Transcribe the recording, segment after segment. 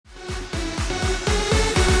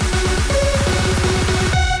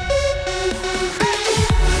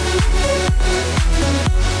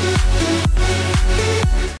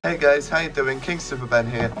guys, how you doing? King Super Ben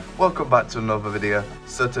here. Welcome back to another video.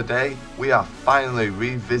 So today we are finally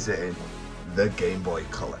revisiting the Game Boy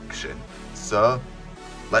collection. So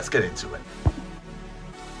let's get into it.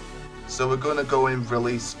 So we're going to go in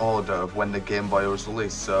release order of when the Game Boy was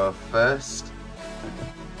released. So first,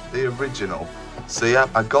 the original. So yeah,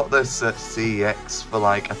 I got this at CEX for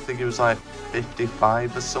like, I think it was like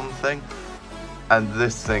 55 or something. And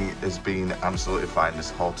this thing has been absolutely fine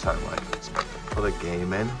this whole time. Like, let's put a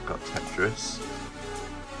game in. Got Tetris.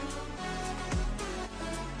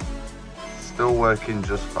 Still working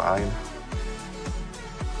just fine.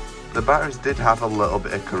 The batteries did have a little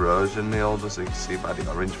bit of corrosion, the old, as you can see by the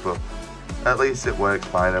orange, but at least it worked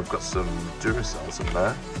fine. I've got some Duracells in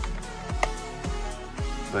there.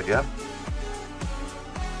 But yeah,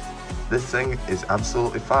 this thing is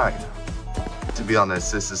absolutely fine. To be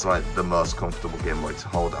honest, this is like the most comfortable Game Boy to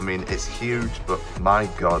hold. I mean, it's huge, but my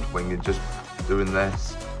god, when you're just doing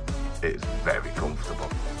this, it's very comfortable.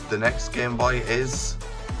 The next Game Boy is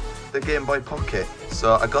the Game Boy Pocket.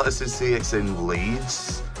 So I got this in CX in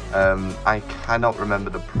Leeds. I cannot remember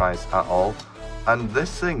the price at all. And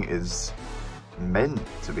this thing is mint,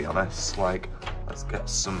 to be honest. Like, let's get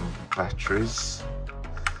some batteries.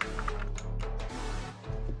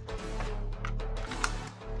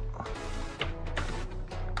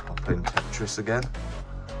 In Tetris again.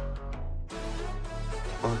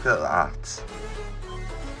 Look at that.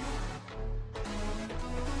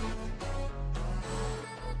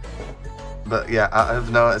 But yeah,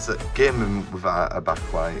 I've noticed that gaming without a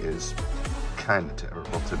backlight is kind of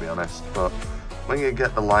terrible, to be honest. But when you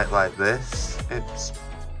get the light like this, it's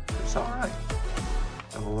alright.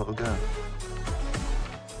 Have a little go.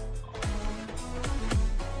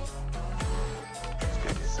 Let's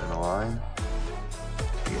get this in a line.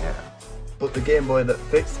 Yeah. But the Game Boy that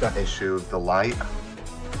fixed that issue of the light,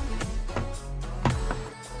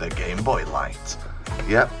 the Game Boy Light.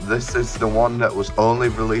 Yep, this is the one that was only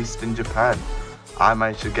released in Japan. I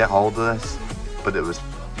managed to get hold of this, but it was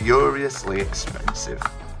furiously expensive.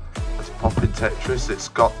 Let's pop in Tetris. It's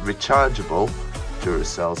got rechargeable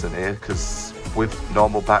Duracells in here, because with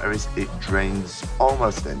normal batteries it drains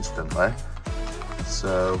almost instantly.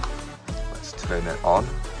 So let's turn it on.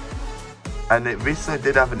 And it recently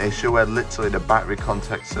did have an issue where literally the battery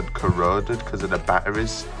contacts had corroded because of the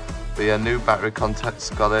batteries. But yeah, new battery contacts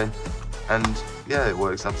got in, and yeah, it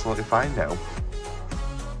works absolutely fine now.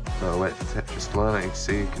 So wait for Tetris to learn. You can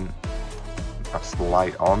see that's the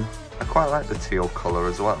light on. I quite like the teal colour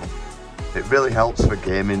as well. It really helps for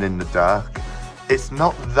gaming in the dark. It's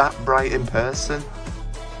not that bright in person,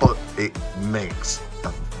 but it makes a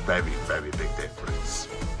very, very big difference.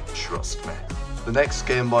 Trust me. The next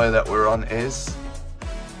Game Boy that we're on is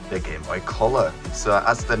the Game Boy Color. So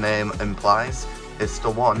as the name implies, it's the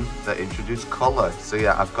one that introduced colour. So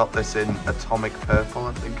yeah, I've got this in Atomic Purple,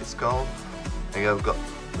 I think it's called. And yeah, I've got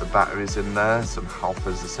the batteries in there, some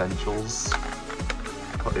Halper's Essentials.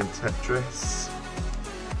 Put in Tetris.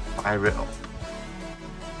 Fire it up.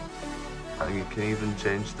 And you can even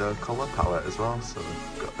change the colour palette as well. So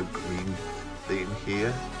we've got the green theme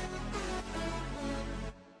here.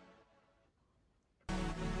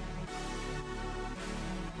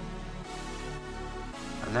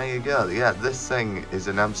 And there you go. Yeah, this thing is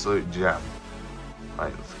an absolute gem.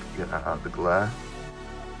 Right, let's get that out of the glare.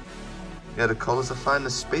 Yeah, the colours are fine. The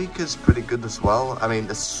speaker's pretty good as well. I mean,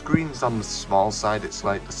 the screen's on the small side. It's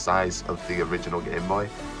like the size of the original Game Boy.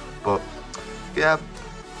 But yeah,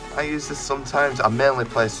 I use this sometimes. I mainly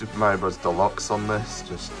play Super Mario Bros. Deluxe on this,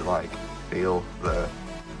 just to like feel the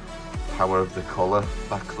power of the colour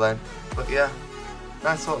back then. But yeah,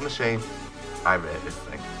 nice little machine. I rate this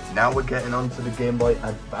thing. Now we're getting on to the Game Boy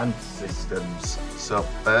Advance systems. So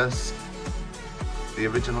first, the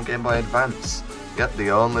original Game Boy Advance. Yep,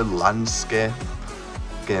 the only landscape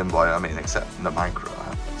Game Boy, I mean, except the micro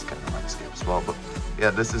app, it's kind of landscape as well. But yeah,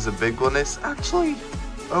 this is a big one. It's actually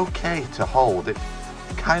okay to hold. It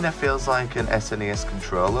kind of feels like an SNES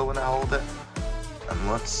controller when I hold it.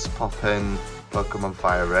 And let's pop in Pokemon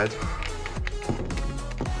Fire Red.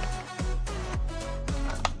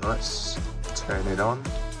 And let's turn it on.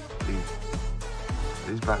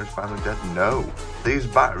 These batteries finally dead? No. These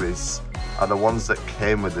batteries are the ones that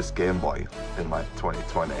came with this Game Boy in like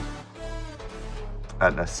 2020.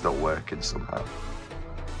 And they're still working somehow.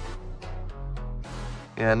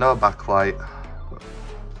 Yeah, no backlight.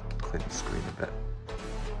 Clean the screen a bit.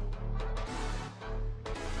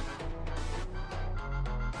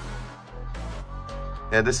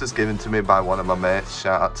 Yeah, this was given to me by one of my mates.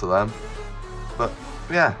 Shout out to them. But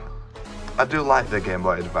yeah, I do like the Game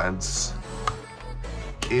Boy Advance.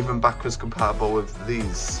 Even backwards compatible with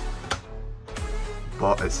these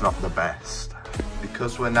but it's not the best.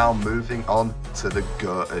 Because we're now moving on to the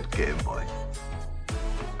goated Game Boy.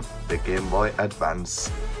 The Game Boy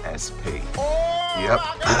Advance SP. Yep,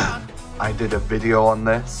 I did a video on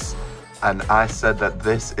this, and I said that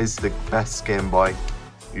this is the best Game Boy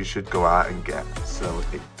you should go out and get. So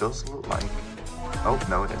it does look like, oh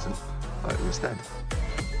no it isn't, oh, it was dead.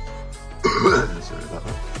 Sorry about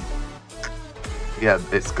that. Yeah,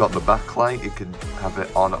 it's got the backlight, you can have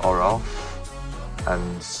it on or off,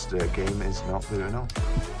 and the game is not booting up.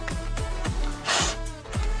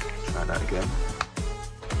 Try that again.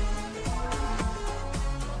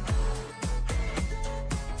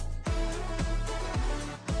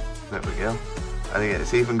 There we go. And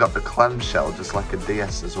it's even got the clamshell just like a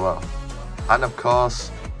DS as well. And of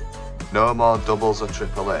course, no more doubles or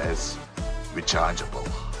triple A's, rechargeable.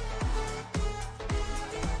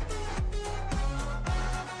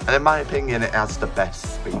 And in my opinion, it has the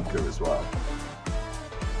best speaker as well.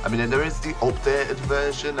 I mean, there is the updated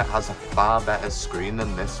version that has a far better screen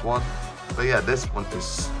than this one. But yeah, this one is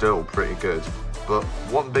still pretty good. But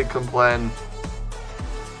one big complaint,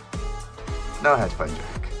 no headphone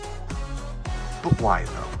jack. But why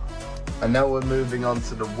though? And now we're moving on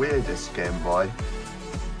to the weirdest Game Boy,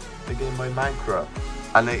 the Game Boy Micro.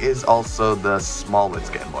 And it is also the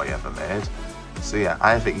smallest Game Boy ever made. So yeah,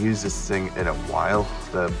 I haven't used this thing in a while.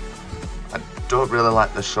 I don't really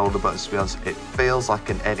like the shoulder buttons, to be honest. It feels like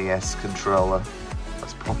an NES controller.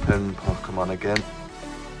 Let's pop in Pokemon again.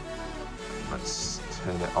 Let's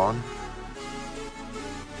turn it on.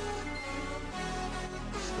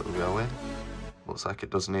 Still going. Looks like it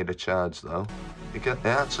does need a charge though. It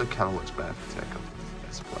actually kind of looks better if you take off the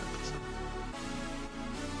faceplate. So.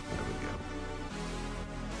 There we go.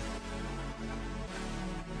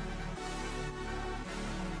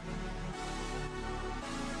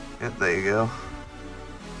 Yep, there you go.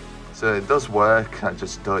 So it does work, I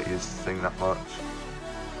just don't use the thing that much.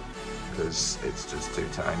 Because it's just too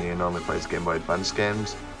tiny and only plays Game Boy Advance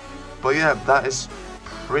games. But yeah, that is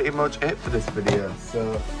pretty much it for this video.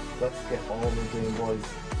 So let's get all the Game Boys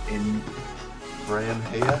in frame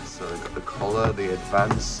here. So we've got the color, the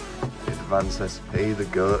Advance SP, the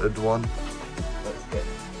goated one. Let's get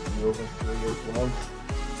the other three as well.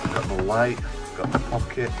 We've got the light, we've got the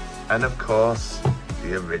pocket, and of course,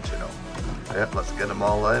 the original. Yep, let's get them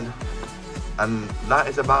all in. And that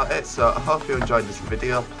is about it. So I hope you enjoyed this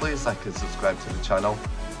video. Please like and subscribe to the channel.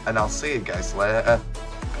 And I'll see you guys later.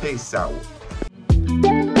 Peace out.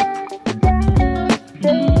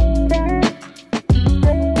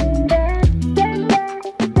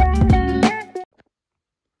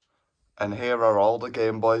 And here are all the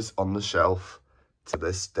Game Boys on the shelf to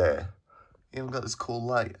this day. Even got this cool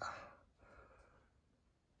light.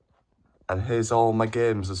 And here's all my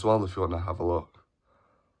games as well if you want to have a look.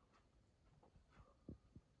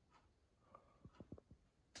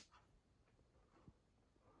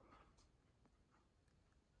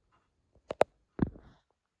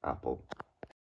 Apple.